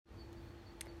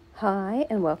Hi,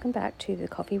 and welcome back to the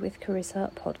Coffee with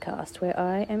Carissa podcast, where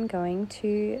I am going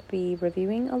to be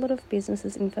reviewing a lot of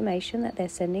businesses' information that they're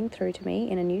sending through to me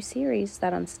in a new series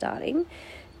that I'm starting,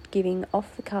 giving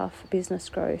off-the-cuff business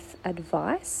growth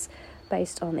advice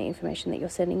based on the information that you're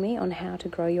sending me on how to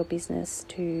grow your business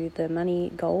to the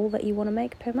money goal that you want to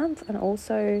make per month, and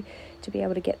also to be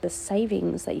able to get the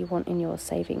savings that you want in your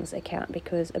savings account,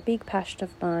 because a big passion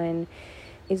of mine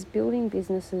is building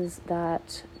businesses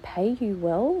that pay you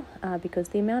well, because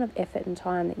the amount of effort and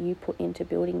time that you put into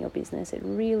building your business, it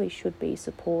really should be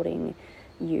supporting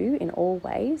you in all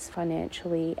ways,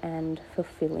 financially and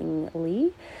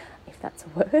fulfillingly, if that's a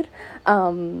word.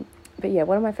 But yeah,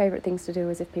 one of my favorite things to do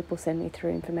is if people send me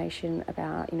through information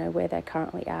about, where they're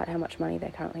currently at, how much money they're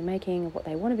currently making, what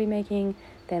they want to be making,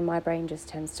 then my brain just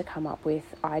tends to come up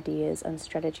with ideas and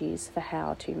strategies for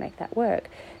how to make that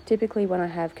work. Typically when I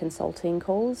have consulting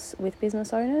calls with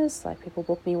business owners, like people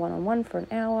book me one-on-one for an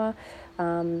hour,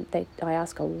 I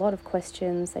ask a lot of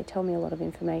questions, they tell me a lot of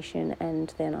information,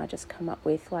 and then I just come up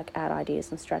with ad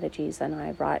ideas and strategies, and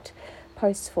I write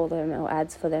posts for them or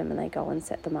ads for them, and they go and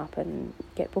set them up and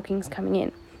get bookings coming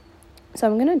in. So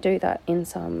I'm going to do that in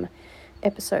some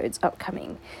episodes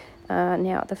upcoming.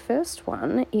 Now, the first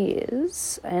one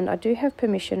is, and I do have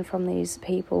permission from these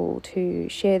people to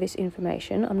share this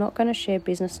information. I'm not going to share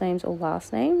business names or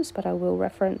last names, but I will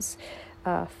reference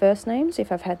first names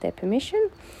if I've had their permission.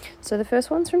 So the first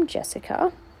one's from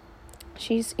Jessica.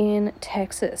 She's in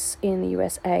Texas in the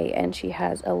USA, and she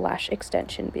has a lash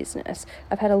extension business.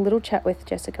 I've had a little chat with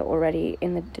Jessica already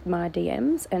in my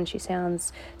DMs, and she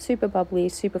sounds super bubbly,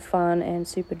 super fun, and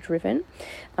super driven.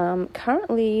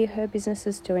 Currently, her business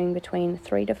is doing between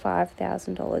 $3,000 to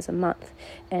 $5,000 a month,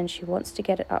 and she wants to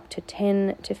get it up to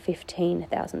 $10,000 to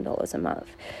 $15,000 a month.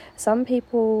 Some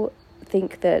people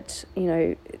think that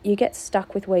you get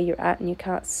stuck with where you're at and you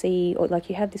can't see, or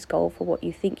you have this goal for what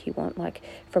you think you want,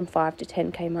 from 5 to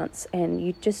 10k months, and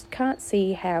you just can't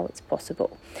see how it's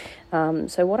possible.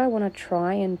 So what I want to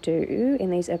try and do in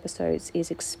these episodes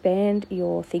is expand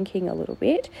your thinking a little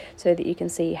bit so that you can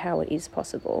see how it is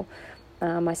possible.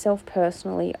 Myself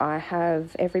personally, I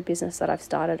have every business that I've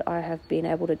started, I have been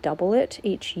able to double it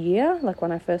each year. Like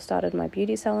when I first started my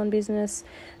beauty salon business,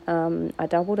 I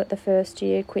doubled it the first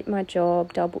year, quit my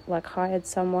job, hired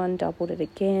someone, doubled it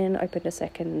again, opened a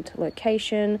second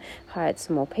location, hired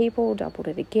some more people, doubled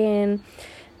it again,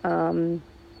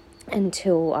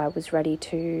 until I was ready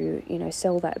to,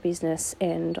 sell that business.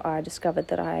 And I discovered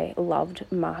that I loved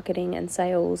marketing and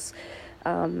sales,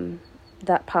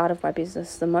 that part of my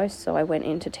business the most, so I went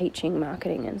into teaching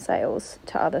marketing and sales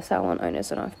to other salon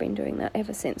owners, and I've been doing that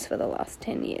ever since for the last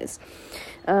 10 years.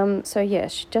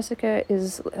 Jessica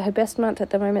her best month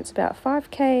at the moment is about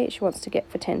 5k. She wants to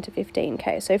get for 10 to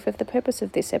 15k. So for the purpose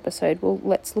of this episode,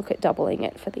 let's look at doubling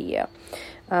it for the year.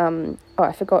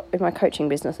 I forgot, in my coaching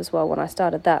business as well, when I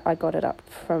started that, I got it up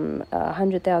from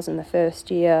 100,000 the first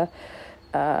year.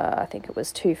 I think it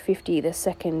was 250 the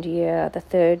second year. The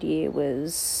third year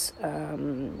was,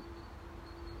 I'm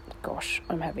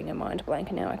having a mind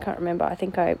blank now. I can't remember. I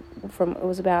think went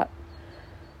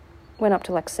up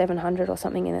to 700 or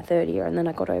something in the third year, and then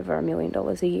I got over $1 million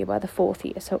a year by the fourth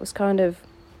year. So it was kind of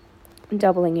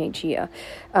doubling each year.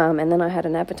 And then I had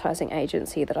an advertising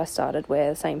agency that I started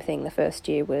where the same thing. The first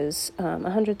year was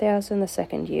 100,000, the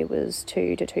second year was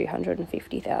 2 to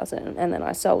 250,000, and then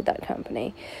I sold that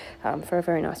company for a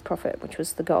very nice profit, which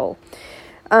was the goal.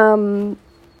 But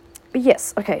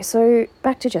yes, okay, so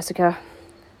back to Jessica.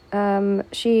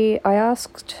 I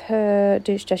asked her,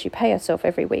 does she pay herself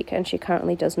every week? And she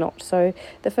currently does not. So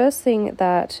the first thing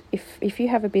that, if you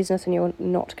have a business and you're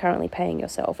not currently paying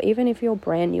yourself, even if you're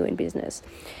brand new in business,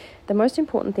 the most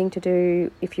important thing to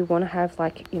do if you want to have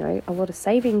a lot of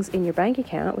savings in your bank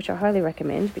account, which I highly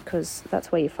recommend, because that's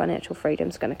where your financial freedom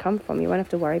is going to come from. You won't have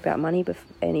to worry about money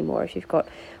anymore if you've got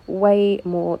way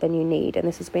more than you need. And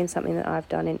this has been something that I've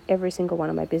done in every single one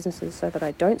of my businesses so that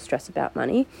I don't stress about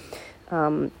money.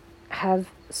 Have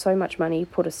so much money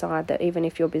put aside that even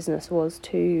if your business was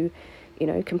to,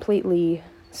 completely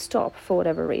stop for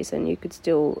whatever reason, you could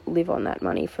still live on that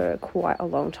money for quite a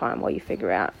long time while you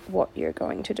figure out what you're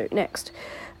going to do next.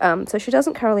 So she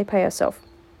doesn't currently pay herself.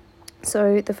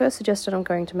 So the first suggestion I'm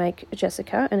going to make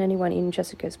Jessica, and anyone in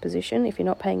Jessica's position, if you're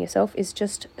not paying yourself, is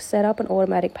just set up an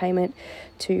automatic payment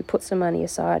to put some money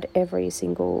aside every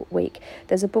single week.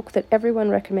 There's a book that everyone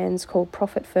recommends called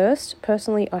Profit First.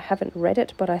 Personally, I haven't read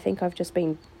it, but I think I've just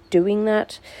been doing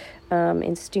that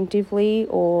instinctively,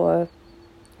 or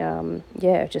I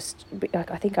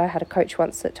think I had a coach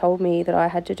once that told me that I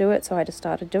had to do it, so I just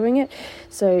started doing it.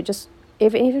 So just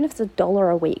even if it's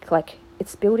 $1 a week,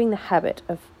 it's building the habit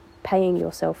of paying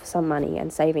yourself some money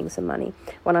and saving some money.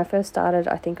 When I first started,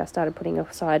 I think I started putting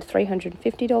aside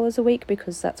 $350 a week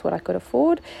because that's what I could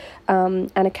afford.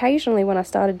 And occasionally when I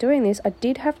started doing this, I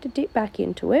did have to dip back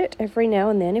into it every now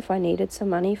and then if I needed some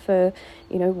money for,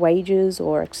 wages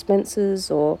or expenses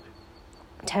or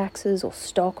taxes or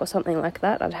stock or something like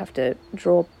that. I'd have to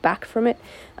draw back from it.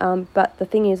 But the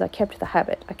thing is, I kept the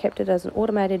habit. I kept it as an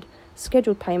automated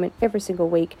scheduled payment every single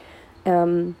week.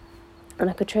 And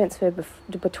I could transfer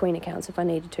between accounts if I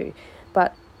needed to.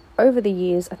 But over the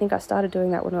years, I think I started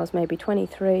doing that when I was maybe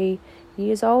 23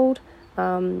 years old.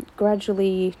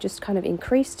 Gradually just kind of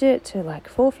increased it to like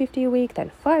 $450 a week,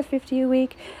 then $550 a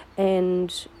week.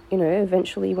 And,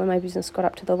 eventually when my business got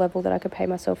up to the level that I could pay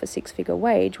myself a six-figure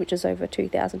wage, which is over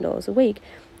 $2,000 a week,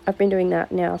 I've been doing that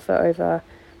now for over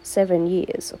 7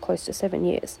 years, or close to 7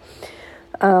 years.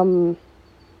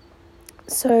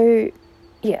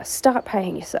 Yeah, start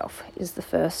paying yourself is the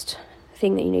first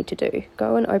thing that you need to do.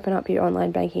 Go and open up your online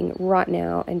banking right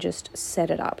now and just set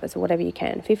it up as whatever you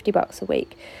can. $50 a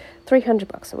week,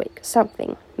 $300 a week,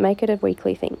 something. Make it a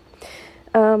weekly thing.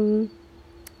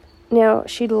 Now,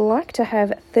 she'd like to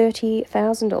have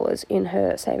 $30,000 in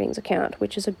her savings account,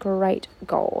 which is a great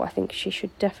goal. I think she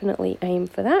should definitely aim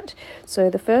for that. So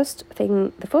the first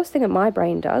thing that my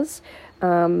brain does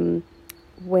when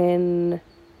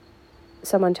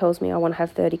someone tells me I want to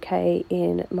have 30K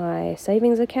in my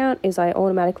savings account is I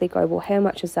automatically go, well, how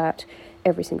much is that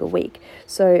every single week?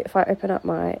 So if I open up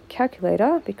my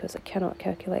calculator, because I cannot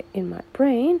calculate in my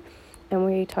brain, and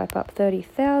we type up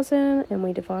 30,000 and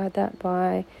we divide that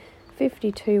by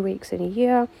 52 weeks in a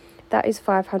year, that is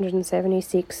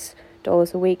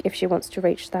 $576 a week if she wants to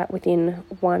reach that within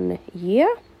 1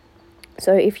 year.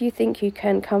 So if you think you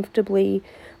can comfortably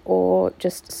or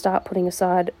just start putting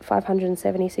aside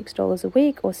 $576 a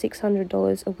week or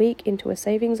 $600 a week into a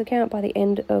savings account, by the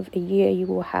end of a year you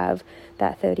will have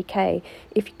that 30K.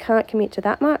 If you can't commit to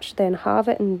that much, then halve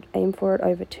it and aim for it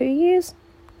over 2 years,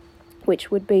 which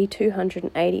would be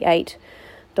 $288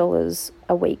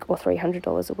 a week or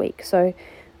 $300 a week. So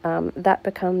that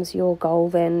becomes your goal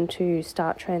then, to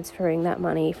start transferring that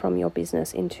money from your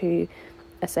business into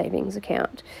a savings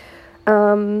account.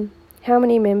 How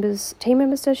many team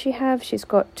members does she have? She's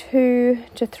got 2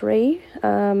 to 3.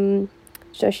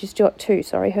 So she's got 2,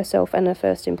 herself and her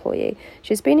first employee.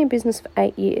 She's been in business for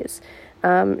 8 years.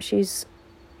 She's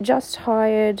just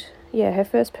hired, her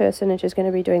first person, and she's going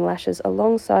to be doing lashes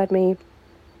alongside me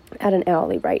at an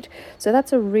hourly rate. So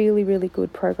that's a really, really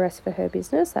good progress for her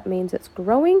business. That means it's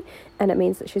growing, and it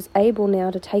means that she's able now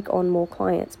to take on more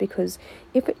clients, because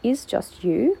if it is just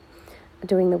you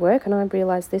doing the work, and I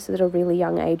realized this at a really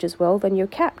young age as well, then you're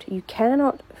capped. You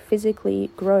cannot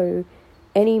physically grow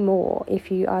anymore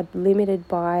if you are limited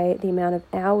by the amount of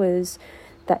hours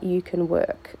that you can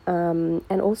work,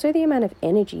 and also the amount of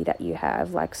energy that you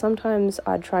have. Like, sometimes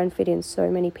I'd try and fit in so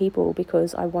many people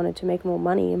because I wanted to make more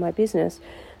money in my business,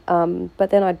 but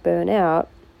then I'd burn out,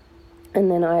 and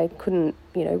then I couldn't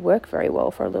work very well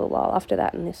for a little while after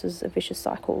that, and this was a vicious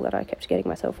cycle that I kept getting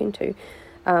myself into.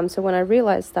 So when I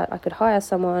realized that I could hire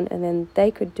someone and then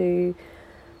they could do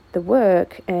the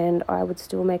work and I would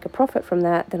still make a profit from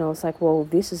that, then I was like, well,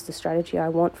 this is the strategy I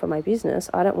want for my business.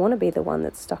 I don't want to be the one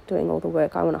that's stuck doing all the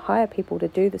work. I want to hire people to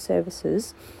do the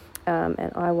services,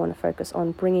 and I want to focus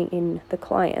on bringing in the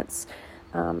clients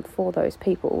for those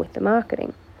people with the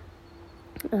marketing.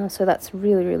 So that's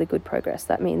really, really good progress.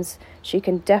 That means she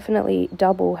can definitely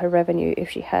double her revenue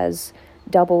if she has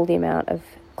double the amount of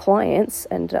clients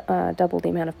and double the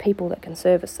amount of people that can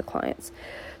service the clients.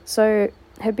 So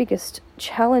her biggest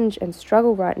challenge and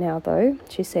struggle right now, though,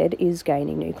 she said, is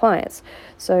gaining new clients.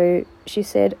 So she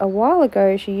said a while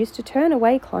ago she used to turn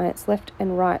away clients left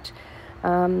and right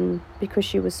because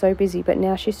she was so busy, but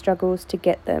now she struggles to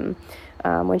get them.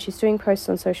 When she's doing posts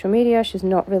on social media, she's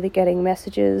not really getting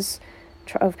messages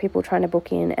of people trying to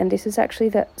book in, and this is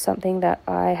actually something that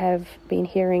I have been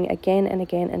hearing again and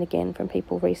again and again from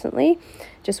people recently,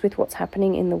 just with what's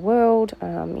happening in the world.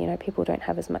 People don't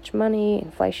have as much money,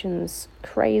 inflation's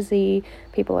crazy,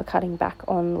 people are cutting back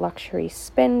on luxury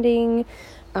spending.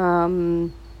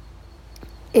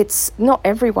 It's not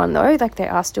everyone though, like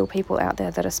there are still people out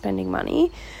there that are spending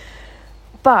money,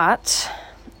 but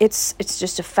it's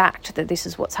just a fact that this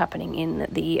is what's happening in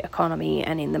the economy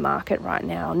and in the market right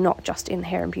now, not just in the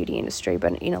hair and beauty industry,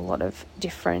 but in a lot of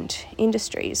different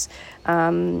industries.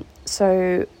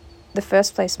 So the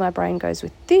first place my brain goes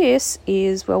with this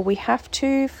is, well, we have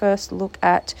to first look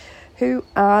at who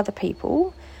are the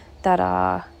people that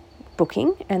are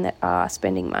booking and that are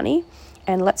spending money,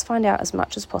 And let's find out as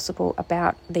much as possible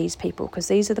about these people, because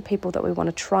these are the people that we want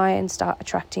to try and start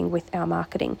attracting with our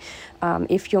marketing.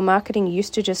 If your marketing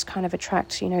used to just kind of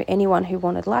attract, anyone who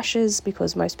wanted lashes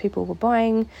because most people were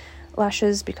buying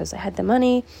lashes because they had the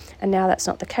money, and now that's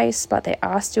not the case, but there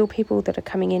are still people that are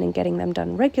coming in and getting them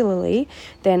done regularly,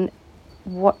 then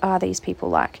what are these people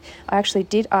like? I actually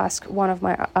did ask one of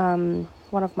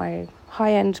my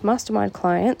high-end mastermind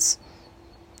clients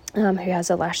who has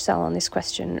a lash salon this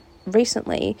question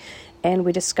recently, and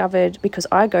we discovered, because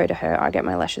I go to her, I get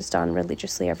my lashes done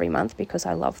religiously every month because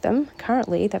I love them.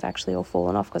 Currently, they've actually all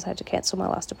fallen off because I had to cancel my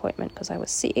last appointment because I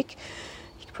was sick.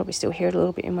 You can probably still hear it a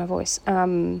little bit in my voice.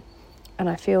 And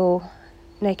I feel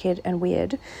naked and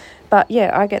weird. But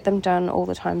yeah, I get them done all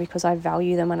the time because I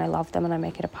value them and I love them and I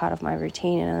make it a part of my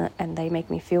routine, and they make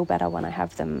me feel better when I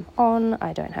have them on.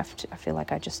 I feel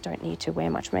like I just don't need to wear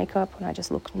much makeup and I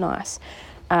just look nice.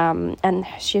 And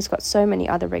she's got so many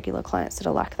other regular clients that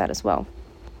are like that as well.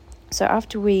 So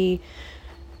after we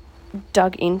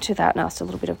dug into that and asked a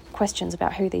little bit of questions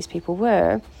about who these people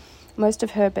were, most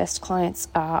of her best clients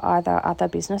are either other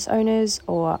business owners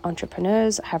or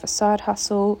entrepreneurs, have a side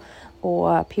hustle,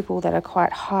 or people that are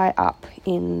quite high up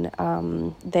in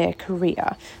their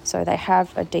career. So they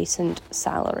have a decent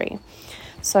salary.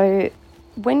 So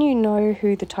when you know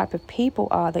who the type of people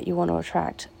are that you want to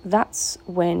attract, that's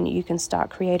when you can start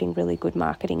creating really good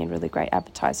marketing and really great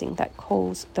advertising that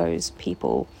calls those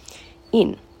people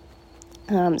in.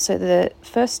 So the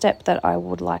first step that I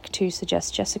would like to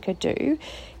suggest Jessica do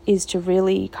is to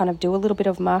really kind of do a little bit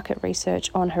of market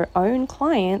research on her own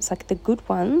clients, like the good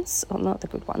ones, or not the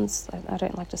good ones, I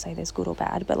don't like to say there's good or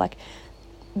bad, but like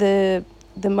the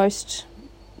most,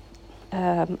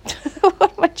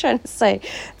 what am I trying to say?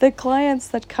 The clients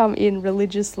that come in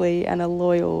religiously and are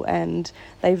loyal and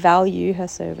they value her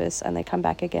service and they come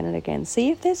back again and again.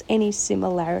 See if there's any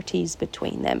similarities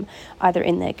between them, either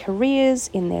in their careers,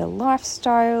 in their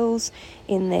lifestyles,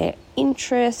 in their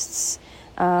interests,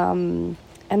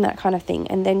 and that kind of thing.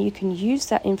 And then you can use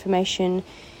that information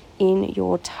in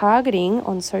your targeting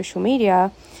on social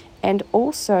media, and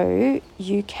also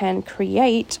you can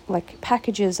create like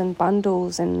packages and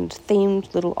bundles and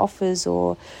themed little offers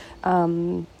or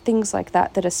things like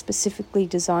that that are specifically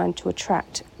designed to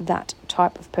attract that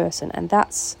type of person. And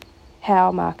that's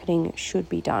how marketing should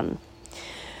be done.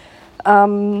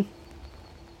 So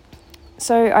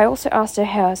I also asked her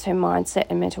how's her mindset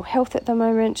and mental health at the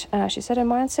moment. She said her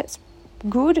mindset's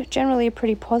good, generally a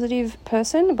pretty positive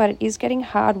person, but it is getting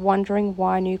hard wondering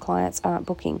why new clients aren't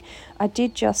booking. I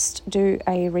did just do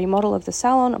a remodel of the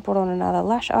salon. I brought on another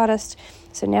lash artist,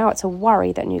 so now it's a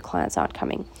worry that new clients aren't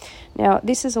coming. Now,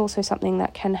 this is also something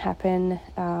that can happen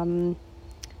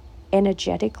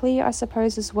energetically, I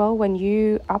suppose, as well. When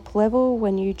you up level,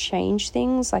 when you change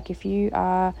things, like if you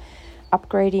are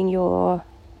upgrading your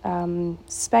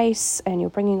space and you're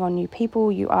bringing on new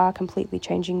people, you are completely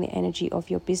changing the energy of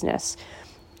your business.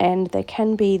 And there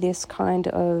can be this kind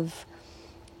of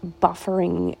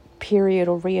buffering period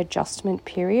or readjustment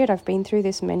period. I've been through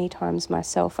this many times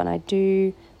myself, and I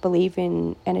do believe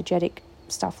in energetic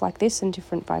stuff like this and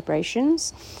different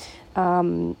vibrations.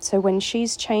 So when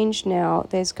she's changed now,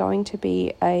 there's going to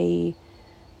be a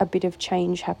bit of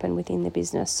change happen within the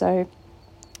business. So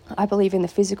I believe in the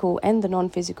physical and the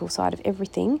non-physical side of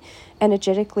everything.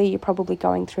 Energetically, you're probably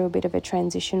going through a bit of a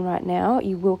transition right now.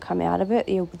 You will come out of it.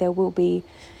 There will be,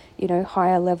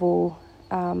 higher level,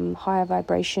 higher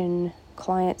vibration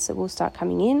clients that will start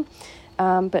coming in.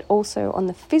 But also on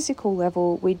the physical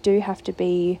level, we do have to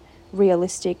be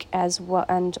realistic as well,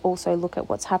 and also look at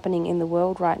what's happening in the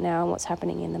world right now and what's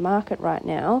happening in the market right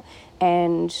now,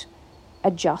 and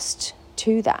adjust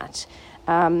to that.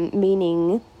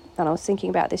 Meaning, and I was thinking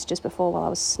about this just before while I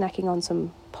was snacking on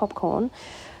some popcorn,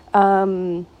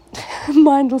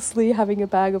 mindlessly having a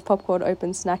bag of popcorn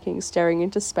open, snacking, staring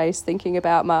into space, thinking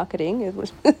about marketing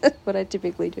is what I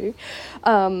typically do,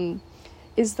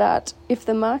 is that if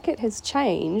the market has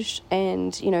changed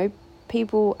and,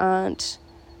 people aren't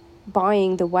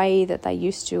buying the way that they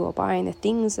used to or buying the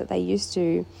things that they used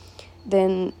to,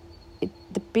 then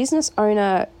the business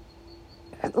owner...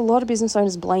 A lot of business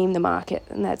owners blame the market,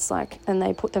 and and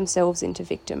they put themselves into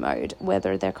victim mode,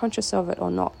 whether they're conscious of it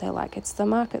or not. They're like, it's the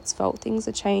market's fault, things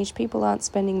are changed, people aren't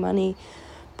spending money,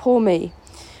 poor me.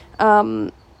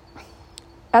 As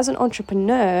an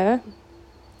entrepreneur,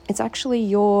 it's actually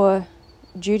your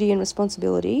duty and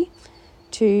responsibility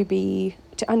to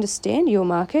understand your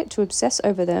market, to obsess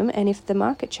over them, and if the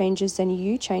market changes, then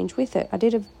you change with it. I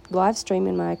did a live stream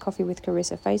in my Coffee with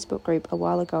Carissa Facebook group a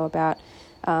while ago about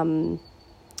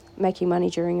making money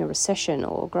during a recession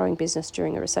or growing business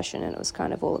during a recession, and it was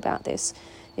kind of all about this.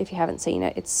 If you haven't seen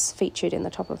it, it's featured in the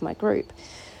top of my group.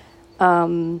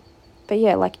 But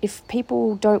yeah, like if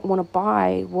people don't want to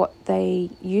buy what they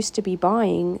used to be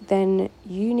buying, then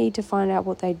you need to find out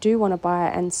what they do want to buy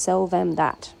and sell them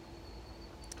that.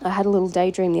 I had a little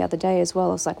daydream the other day as well.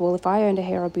 I was like, well, if I owned a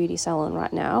hair or beauty salon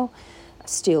right now,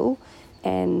 still,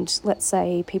 and let's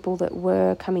say people that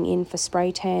were coming in for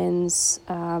spray tans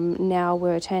now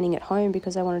were tanning at home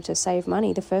because they wanted to save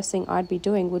money, the first thing I'd be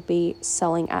doing would be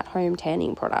selling at-home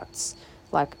tanning products.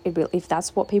 Like, if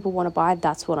that's what people want to buy,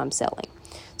 that's what I'm selling.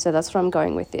 So that's where I'm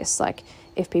going with this. Like,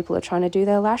 if people are trying to do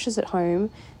their lashes at home,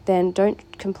 then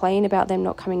don't complain about them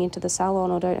not coming into the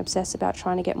salon, or don't obsess about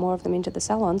trying to get more of them into the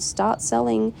salon. Start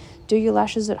selling do your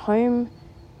lashes at home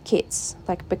kits.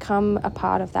 Like, become a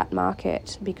part of that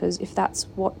market, because if that's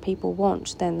what people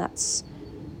want, then that's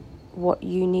what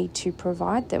you need to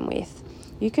provide them with.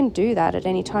 You can do that at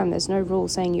any time. There's no rule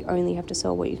saying you only have to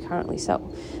sell what you currently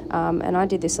sell. And I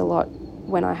did this a lot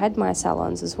when I had my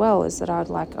salons as well, is that I'd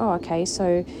like, oh, okay,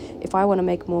 so if I want to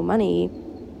make more money,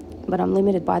 but I'm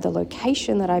limited by the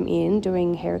location that I'm in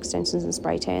doing hair extensions and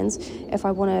spray tans, if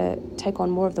I want to take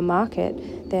on more of the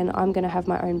market, then I'm going to have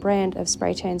my own brand of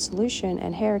spray tan solution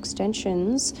and hair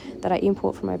extensions that I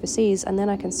import from overseas, and then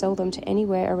I can sell them to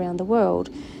anywhere around the world.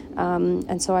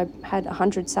 And so I had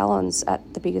 100 salons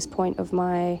at the biggest point of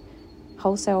my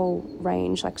wholesale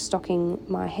range, like stocking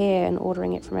my hair and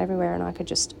ordering it from everywhere, and I could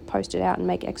just post it out and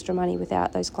make extra money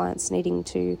without those clients needing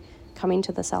to come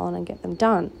into the salon and get them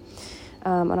done.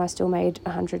 And I still made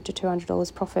 $100 to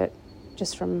 $200 profit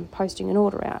just from posting an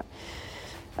order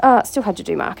out. Still had to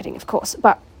do marketing, of course,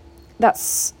 but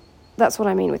that's what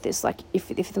I mean with this. Like,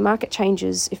 if the market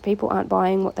changes, if people aren't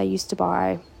buying what they used to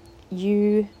buy,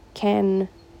 you can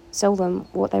sell them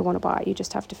what they want to buy. You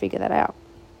just have to figure that out.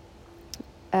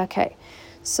 Okay,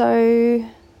 so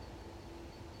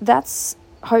that's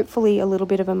hopefully a little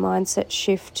bit of a mindset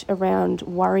shift around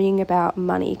worrying about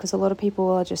money, because a lot of people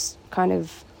are just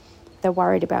they're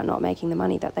worried about not making the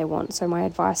money that they want. So my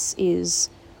advice is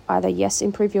either, yes,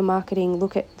 improve your marketing,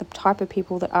 look at the type of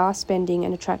people that are spending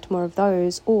and attract more of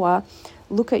those, or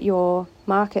look at your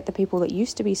market, the people that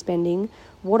used to be spending,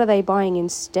 what are they buying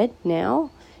instead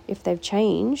now, if they've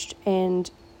changed,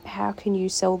 and how can you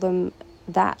sell them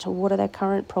that, or what are their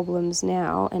current problems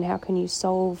now, and how can you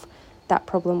solve that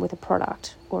problem with a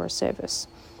product or a service.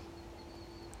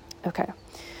 Okay,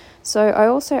 so I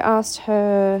also asked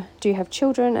her, do you have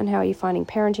children, and how are you finding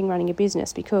parenting, running a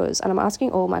business? And I'm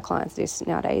asking all my clients this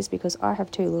nowadays because I have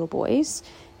 2 little boys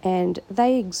and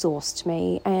they exhaust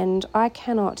me, and I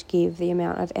cannot give the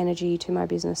amount of energy to my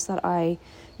business that I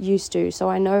used to. So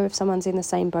I know if someone's in the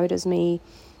same boat as me,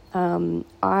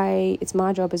 it's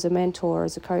my job as a mentor,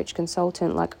 as a coach,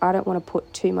 consultant. Like, I don't want to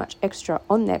put too much extra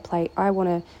on their plate. I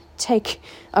want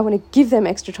to give them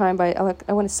extra time I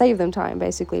want to save them time,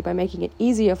 basically, by making it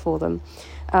easier for them.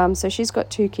 So she's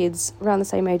got 2 kids around the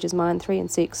same age as mine, 3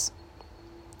 and 6.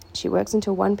 She works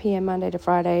until 1 p.m. Monday to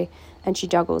Friday, and she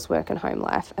juggles work and home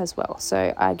life as well.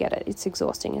 So I get it. It's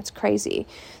exhausting. It's crazy.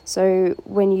 So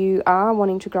when you are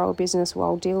wanting to grow a business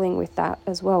while dealing with that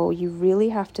as well, you really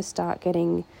have to start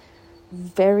getting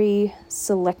very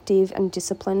selective and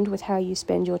disciplined with how you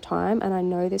spend your time. And I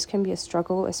know this can be a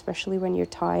struggle, especially when you're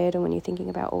tired and when you're thinking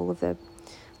about all of the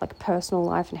like personal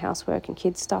life and housework and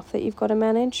kids stuff that you've got to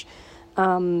manage.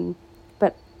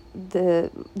 But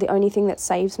the only thing that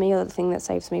saves me, or the thing that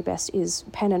saves me best, is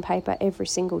pen and paper. Every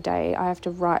single day I have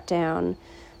to write down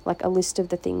like a list of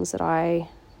the things that I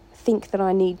think that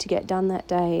I need to get done that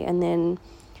day, and then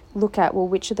look at, well,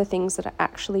 which are the things that are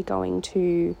actually going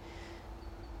to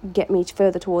get me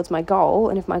further towards my goal.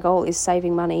 And if my goal is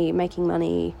saving money, making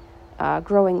money,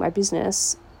 growing my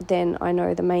business, then I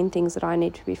know the main things that I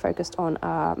need to be focused on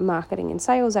are marketing and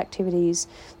sales activities,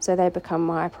 so they become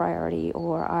my priority,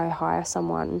 or I hire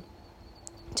someone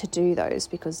to do those,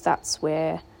 because that's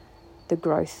where the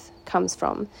growth comes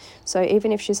from. So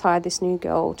even if she's hired this new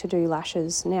girl to do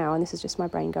lashes now, and this is just my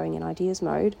brain going in ideas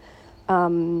mode,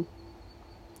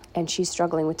 and she's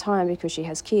struggling with time because she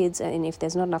has kids, and if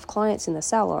there's not enough clients in the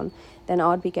salon, then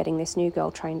I'd be getting this new girl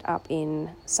trained up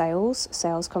in sales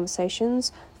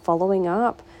conversations, following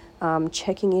up,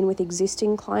 checking in with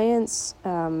existing clients,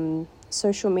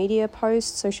 social media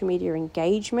posts, social media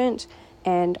engagement,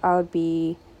 and I would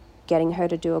be getting her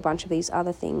to do a bunch of these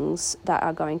other things that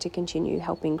are going to continue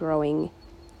helping growing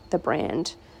the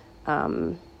brand,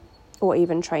 or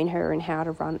even train her in how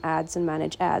to run ads and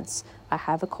manage ads. I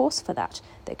have a course for that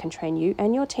can train you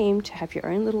and your team to have your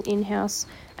own little in-house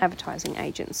advertising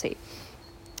agency.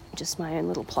 Just my own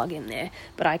little plug in there.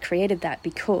 But I created that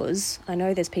because I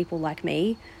know there's people like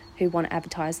me who want to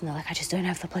advertise and they're like, I just don't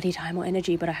have the bloody time or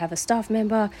energy, but I have a staff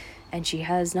member and she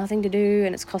has nothing to do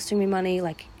and it's costing me money.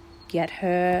 Like, get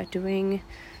her doing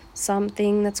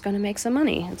something that's going to make some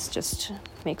money. It's just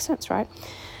makes sense, right?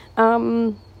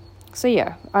 So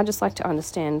yeah, I just like to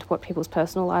understand what people's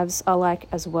personal lives are like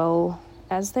as well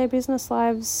as their business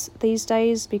lives these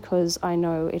days, because I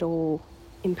know it all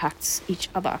impacts each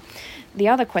other. The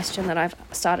other question that I've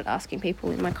started asking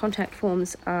people in my contact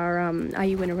forms are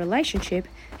you in a relationship?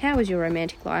 How is your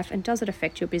romantic life? And does it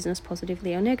affect your business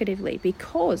positively or negatively?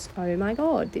 Because, oh my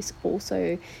God, this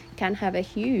also can have a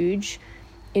huge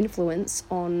influence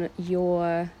on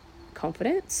your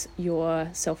confidence, your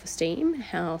self-esteem,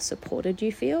 how supported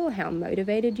you feel, how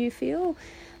motivated you feel.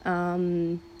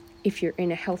 If you're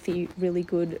in a healthy, really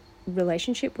good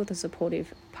relationship with a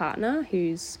supportive partner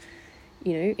who's,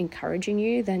 encouraging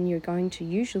you, then you're going to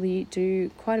usually do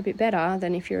quite a bit better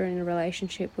than if you're in a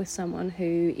relationship with someone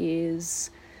who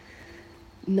is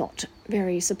not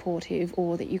very supportive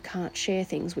or that you can't share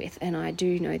things with. And I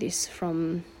do know this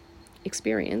from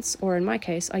experience, or in my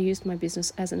case, I used my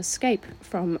business as an escape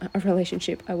from a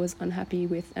relationship I was unhappy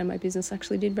with, and my business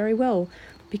actually did very well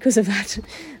because of that.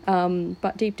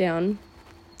 But deep down,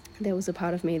 there was a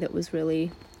part of me that was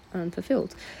really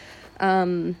unfulfilled.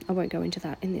 I won't go into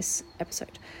that in this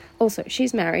episode. Also,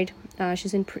 she's married.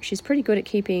 She's pretty good at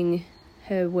keeping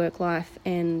her work life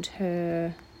and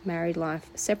her married life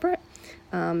separate.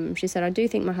 She said, I do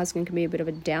think my husband can be a bit of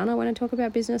a downer when I talk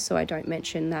about business, so I don't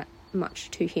mention that much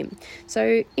to him.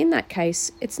 So in that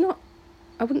case,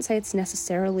 I wouldn't say it's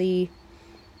necessarily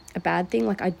a bad thing.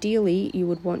 Like, ideally, you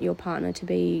would want your partner to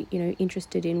be,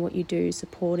 interested in what you do,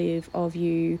 supportive of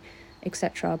you,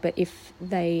 etc. But if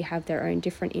they have their own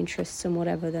different interests and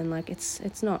whatever, then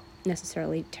it's not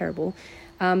necessarily terrible.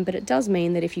 But it does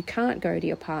mean that if you can't go to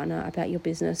your partner about your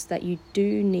business, that you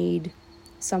do need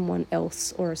someone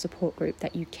else or a support group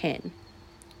that you can.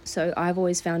 So I've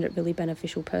always found it really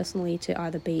beneficial personally to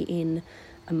either be in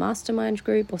a mastermind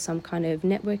group or some kind of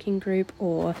networking group,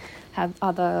 or have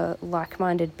other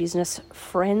like-minded business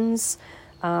friends,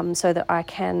 so that I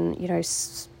can,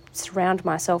 surround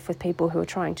myself with people who are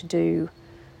trying to do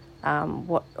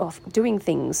doing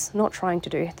things, not trying to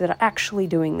do, that are actually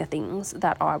doing the things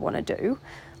that I want to do.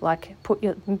 Like,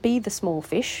 be the small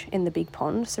fish in the big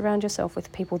pond. Surround yourself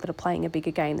with people that are playing a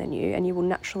bigger game than you, and you will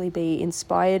naturally be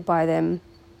inspired by them,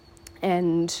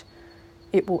 and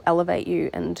it will elevate you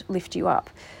and lift you up.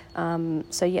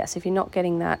 So yes, if you're not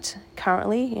getting that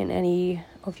currently in any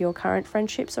of your current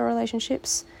friendships or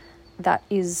relationships, that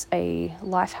is a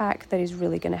life hack that is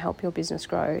really going to help your business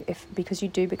grow, because you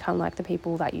do become like the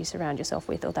people that you surround yourself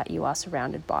with, or that you are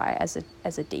surrounded by as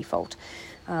a default.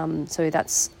 So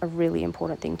that's a really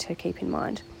important thing to keep in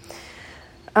mind.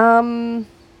 And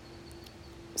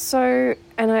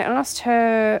I asked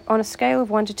her, on a scale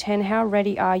of 1 to 10, how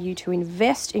ready are you to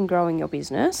invest in growing your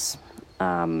business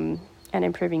and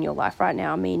improving your life right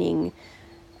now, meaning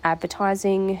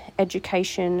advertising,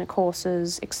 education,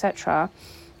 courses, etc.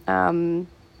 10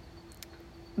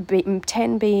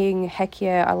 being, heck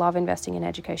yeah, I love investing in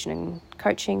education and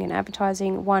coaching and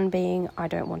advertising. 1 being, I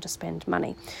don't want to spend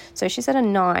money. So she said a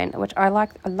 9, which I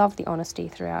like. I love the honesty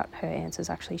throughout her answers,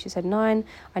 actually. She said 9,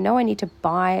 I know I need to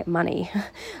buy money.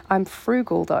 I'm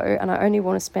frugal though, and I only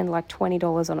want to spend like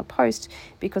 $20 on a post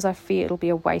because I fear it'll be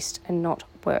a waste and not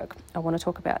work. I want to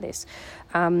talk about this.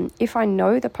 If I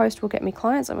know the post will get me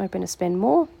clients, I'm open to spend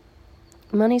more.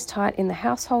 Money's tight in the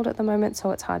household at the moment,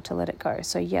 so it's hard to let it go.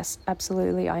 So yes,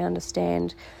 absolutely, I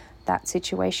understand that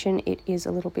situation. It is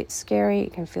a little bit scary.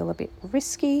 It can feel a bit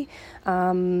risky.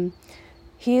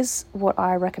 Here's what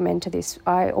I recommend to this.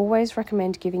 I always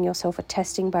recommend giving yourself a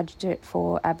testing budget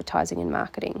for advertising and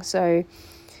marketing. So,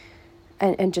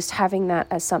 and just having that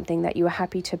as something that you are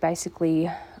happy to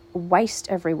basically waste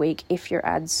every week if your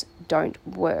ads don't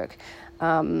work.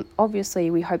 Obviously,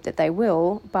 we hope that they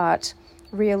will, but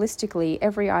realistically,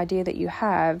 every idea that you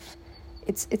have,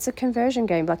 it's a conversion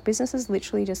game. Like, business is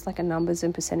literally just like a numbers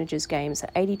and percentages game. It's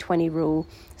an 80-20 rule.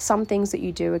 Some things that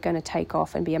you do are going to take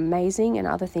off and be amazing, and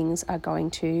other things are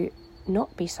going to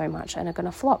not be so much and are going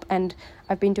to flop. And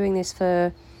I've been doing this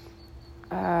for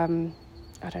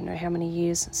I don't know how many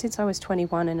years, since I was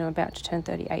 21, and I'm about to turn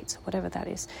 38, so whatever that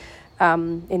is,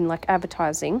 in like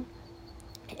advertising.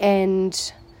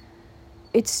 And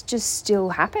it's just still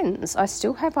happens. I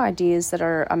still have ideas that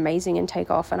are amazing and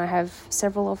take off, and I have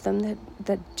several of them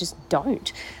that just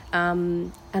don't.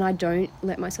 And I don't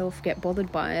let myself get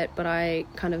bothered by it, but I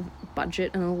kind of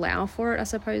budget and allow for it, I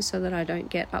suppose, so that I don't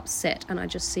get upset, and I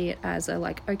just see it as a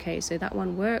like, okay, so that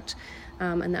one worked,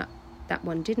 and that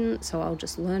one didn't, so I'll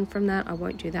just learn from that. I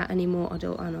won't do that anymore. I'll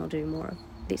do more of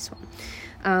this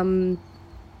one.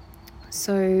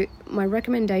 So my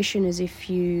recommendation is, if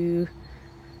you,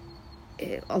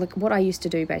 like what I used to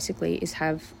do basically is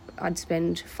I'd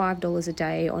spend $5 a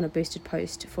day on a boosted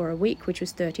post for a week, which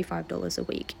was $35 a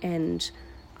week. And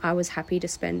I was happy to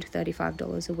spend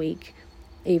 $35 a week,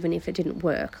 even if it didn't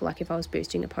work, like if I was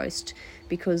boosting a post,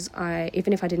 because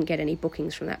even if I didn't get any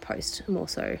bookings from that post, more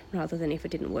so, rather than if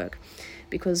it didn't work,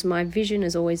 because my vision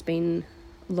has always been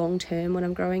long-term when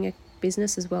I'm growing a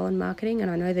business as well in marketing. And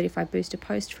I know that if I boost a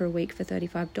post for a week for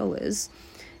 $35,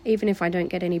 even if I don't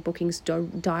get any bookings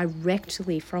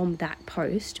directly from that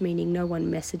post, meaning no one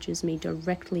messages me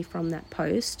directly from that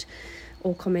post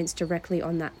or comments directly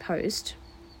on that post,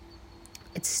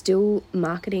 it's still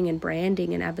marketing and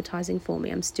branding and advertising for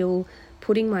me. I'm still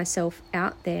putting myself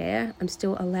out there. I'm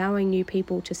still allowing new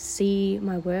people to see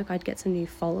my work. I'd get some new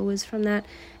followers from that.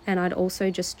 And I'd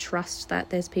also just trust that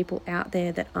there's people out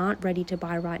there that aren't ready to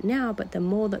buy right now, but the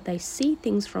more that they see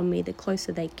things from me, the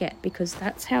closer they get, because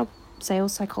that's how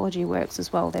sales psychology works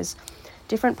as well. There's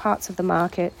different parts of the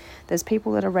market. There's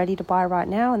people that are ready to buy right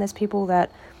now, and there's people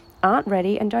that aren't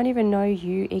ready and don't even know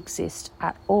you exist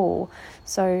at all.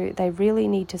 So they really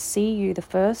need to see you the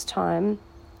first time,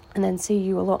 and then see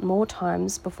you a lot more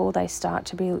times before they start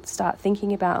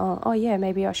thinking about, oh yeah,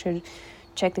 maybe I should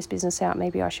check this business out,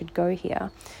 maybe I should go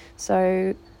here.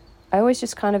 So I always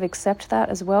just kind of accept that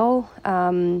as well.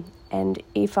 And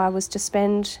if I was to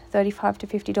spend $35 to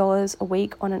 $50 a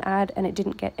week on an ad and it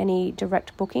didn't get any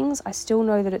direct bookings, I still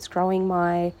know that it's growing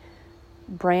my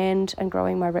brand and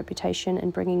growing my reputation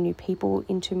and bringing new people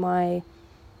into my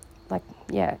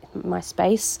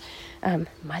space.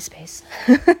 MySpace.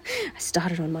 I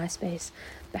started on MySpace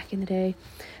back in the day.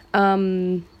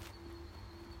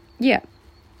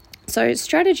 So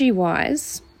strategy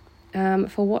wise,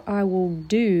 for what I will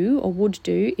do or would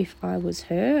do if I was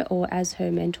her, or as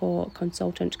her mentor,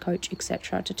 consultant, coach,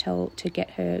 etc., to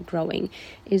get her growing,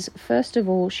 is first of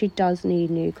all, she does need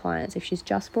new clients. If she's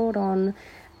just brought on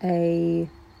a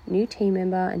new team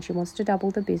member and she wants to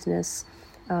double the business,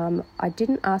 I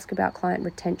didn't ask about client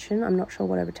retention. I'm not sure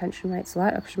what her retention rate's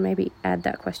like. I should maybe add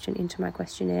that question into my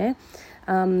questionnaire.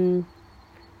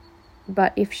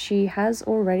 But if she has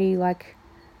already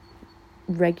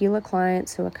regular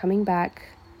clients who are coming back,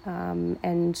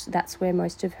 and that's where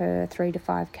most of her 3 to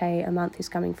 5k a month is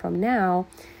coming from now,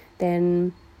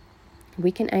 then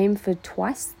we can aim for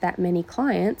twice that many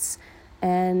clients,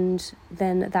 and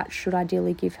then that should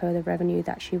ideally give her the revenue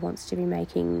that she wants to be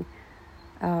making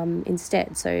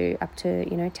instead, so up to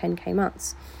 10k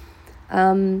months.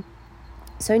 So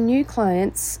new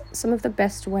clients, some of the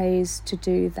best ways to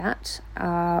do that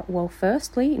are, well,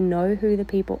 firstly, know who the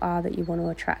people are that you want to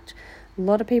attract. A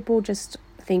lot of people just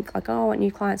think I want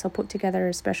new clients, I'll put together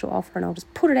a special offer and I'll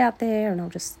just put it out there and I'll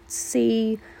just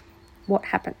see what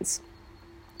happens.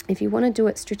 If you want to do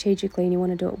it strategically and you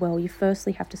want to do it well, you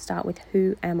firstly have to start with,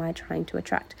 who am I trying to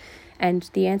attract? And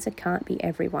the answer can't be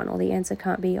everyone, or the answer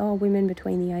can't be, women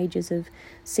between the ages of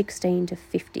 16 to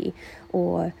 50,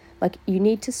 or you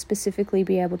need to specifically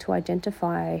be able to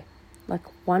identify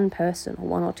one person or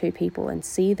one or two people and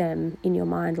see them in your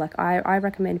mind. I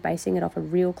recommend basing it off a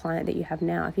real client that you have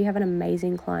now. If you have an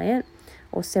amazing client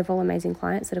or several amazing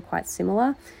clients that are quite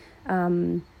similar,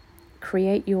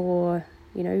 create your,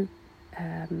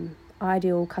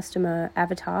 ideal customer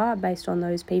avatar based on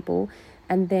those people,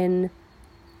 and then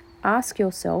ask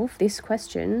yourself this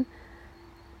question.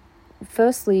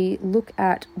 Firstly, look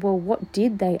at, what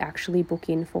did they actually book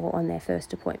in for on their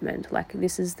first appointment?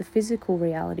 This is the physical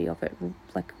reality of it.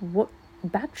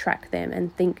 Backtrack them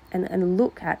and think and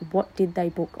look at, what did they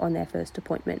book on their first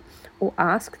appointment? Or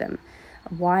ask them,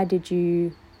 why did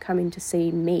you come in to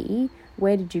see me?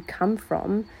 Where did you come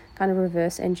from? Kind of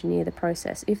reverse engineer the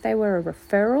process. If they were a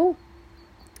referral,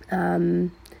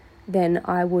 then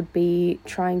I would be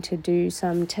trying to do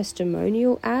some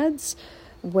testimonial ads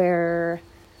where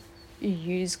you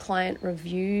use client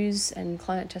reviews and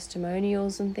client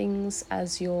testimonials and things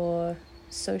as your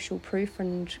social proof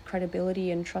and credibility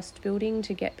and trust building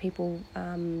to get people,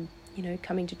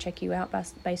 coming to check you out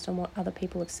based on what other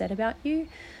people have said about you.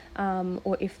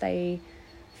 Or if they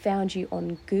found you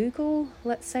on Google,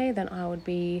 let's say, then I would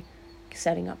be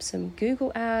setting up some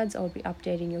Google ads. I would be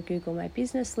updating your Google My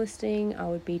Business listing. I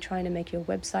would be trying to make your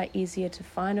website easier to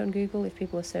find on Google if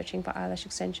people are searching for eyelash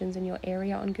extensions in your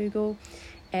area on Google.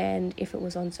 And if it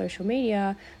was on social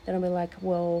media, then I'll be like,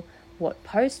 what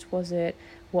post was it?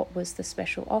 What was the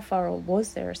special offer? Or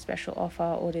was there a special offer?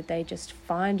 Or did they just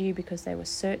find you because they were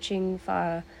searching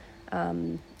for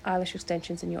eyelash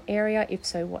extensions in your area? If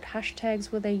so, what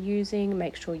hashtags were they using?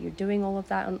 Make sure you're doing all of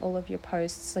that on all of your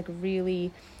posts.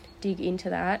 Really dig into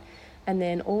that. And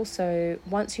then also,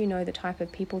 once you know the type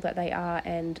of people that they are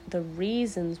and the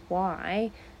reasons why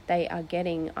they are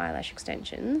getting eyelash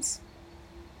extensions,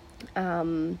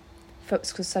 so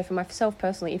for myself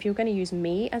personally, if you're going to use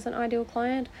me as an ideal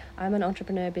client, I'm an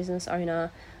entrepreneur, business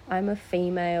owner, I'm a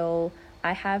female,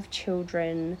 I have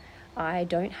children, I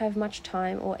don't have much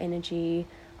time or energy,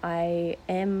 I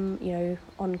am,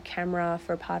 on camera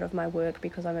for a part of my work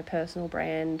because I'm a personal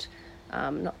brand.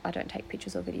 I don't take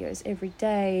pictures or videos every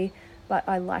day, but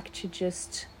I like to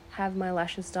just have my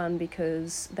lashes done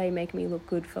because they make me look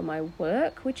good for my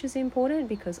work, which is important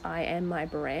because I am my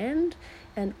brand,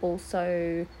 and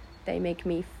also they make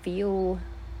me feel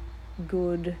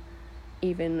good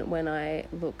even when I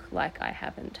look like I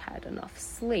haven't had enough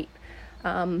sleep.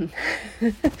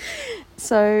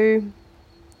 So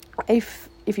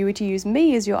if you were to use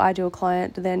me as your ideal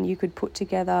client, then you could put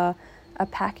together a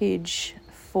package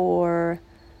for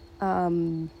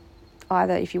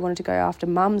either if you wanted to go after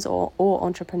mums or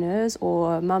entrepreneurs,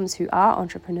 or mums who are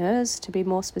entrepreneurs, to be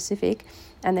more specific,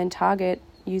 and then target,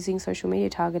 using social media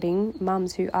targeting,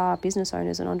 mums who are business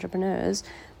owners and entrepreneurs.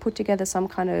 Put together some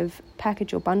kind of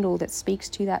package or bundle that speaks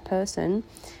to that person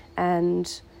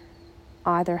and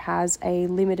either has a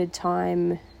limited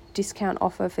time discount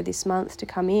offer for this month to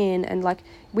come in, and like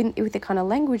with the kind of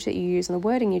language that you use and the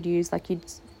wording you'd use, like you'd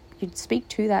speak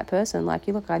to that person like,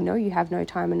 you look, I know you have no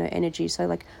time and no energy, so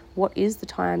like, what is the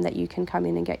time that you can come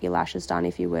in and get your lashes done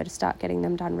if you were to start getting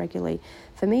them done regularly?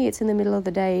 For me, it's in the middle of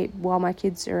the day while my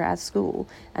kids are at school,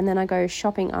 and then I go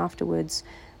shopping afterwards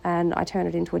and I turn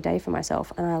it into a day for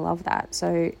myself, and I love that.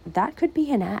 So that could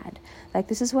be an ad. Like,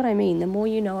 this is what I mean. The more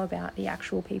you know about the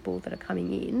actual people that are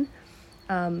coming in,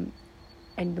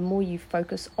 and the more you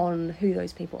focus on who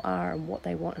those people are and what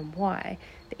they want and why,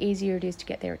 the easier it is to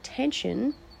get their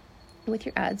attention with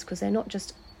your ads, because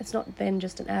it's not then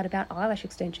just an ad about eyelash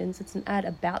extensions, it's an ad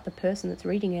about the person that's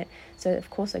reading it. So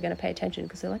of course they're going to pay attention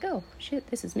because they're like, oh shit,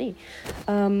 this is me.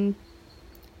 And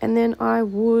then I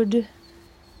would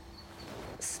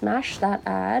smash that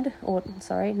ad,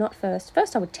 not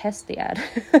first I would test the ad.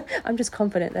 I'm just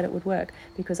confident that it would work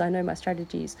because I know my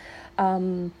strategies.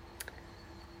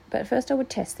 But first I would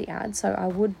test the ad. So I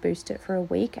would boost it for a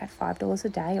week at $5 a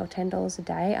day or $10 a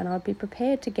day, and I'd be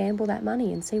prepared to gamble that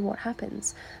money and see what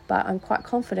happens. But I'm quite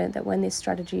confident that when this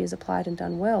strategy is applied and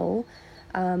done well,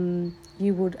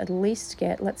 you would at least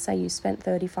get, let's say you spent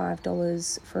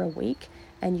 $35 for a week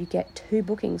and you get 2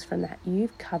 bookings from that.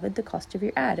 You've covered the cost of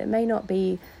your ad. It may not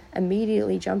be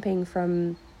immediately jumping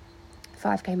from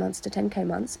 5k months to 10k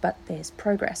months, but there's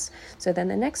progress. So then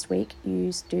the next week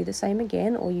you do the same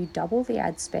again, or you double the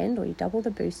ad spend, or you double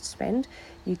the boost spend,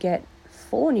 you get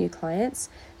 4 new clients.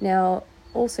 Now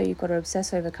also you've got to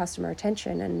obsess over customer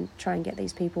retention and try and get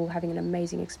these people having an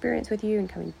amazing experience with you and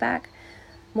coming back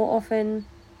more often.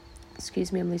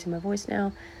 Excuse me, I'm losing my voice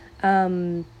now.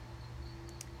 And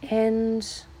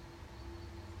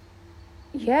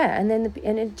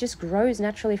then it just grows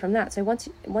naturally from that. So once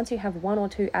you have 1 or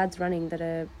 2 ads running that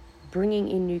are bringing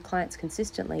in new clients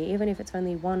consistently, even if it's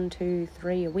only 1, 2,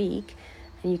 3 a week,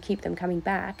 and you keep them coming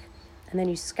back, and then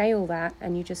you scale that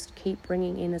and you just keep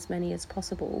bringing in as many as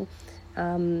possible,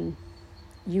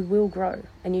 you will grow.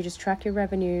 And you just track your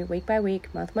revenue week by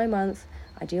week, month by month.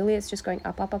 Ideally it's just going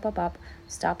up, up, up, up, up.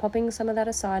 Start popping some of that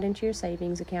aside into your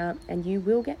savings account, and you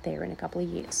will get there in a couple of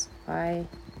years. I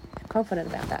am confident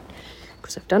about that,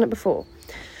 because I've done it before.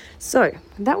 So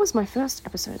that was my first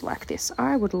episode like this.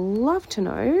 I would love to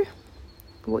know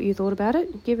what you thought about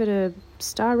it. Give it a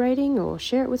star rating, or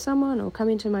share it with someone, or come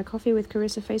into my Coffee with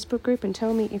Carissa Facebook group and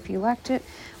tell me if you liked it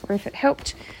or if it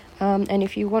helped. And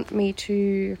if you want me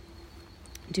to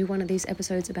do one of these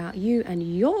episodes about you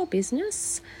and your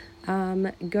business,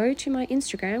 go to my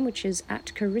Instagram, which is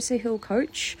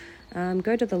 @CarissaHillCoach.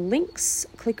 Go to the links,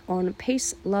 click on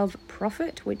Peace, Love,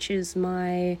 Profit, which is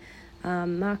my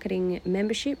marketing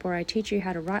membership, where I teach you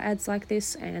how to write ads like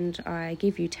this, and I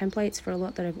give you templates for a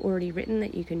lot that I've already written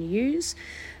that you can use,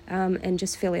 and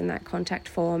just fill in that contact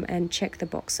form and check the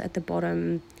box at the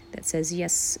bottom that says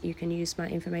yes, you can use my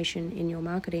information in your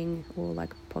marketing, or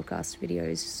like podcasts,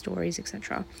 videos, stories,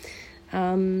 etc.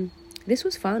 This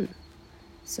was fun,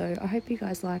 so I hope you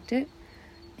guys liked it,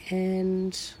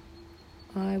 and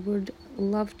I would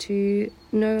love to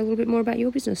know a little bit more about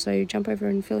your business, so jump over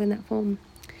and fill in that form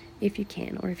if you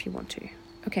can, or if you want to.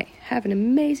 Okay, have an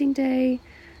amazing day,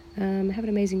 have an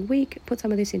amazing week, put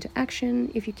some of this into action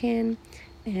if you can,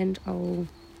 and I'll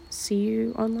see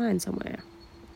you online somewhere.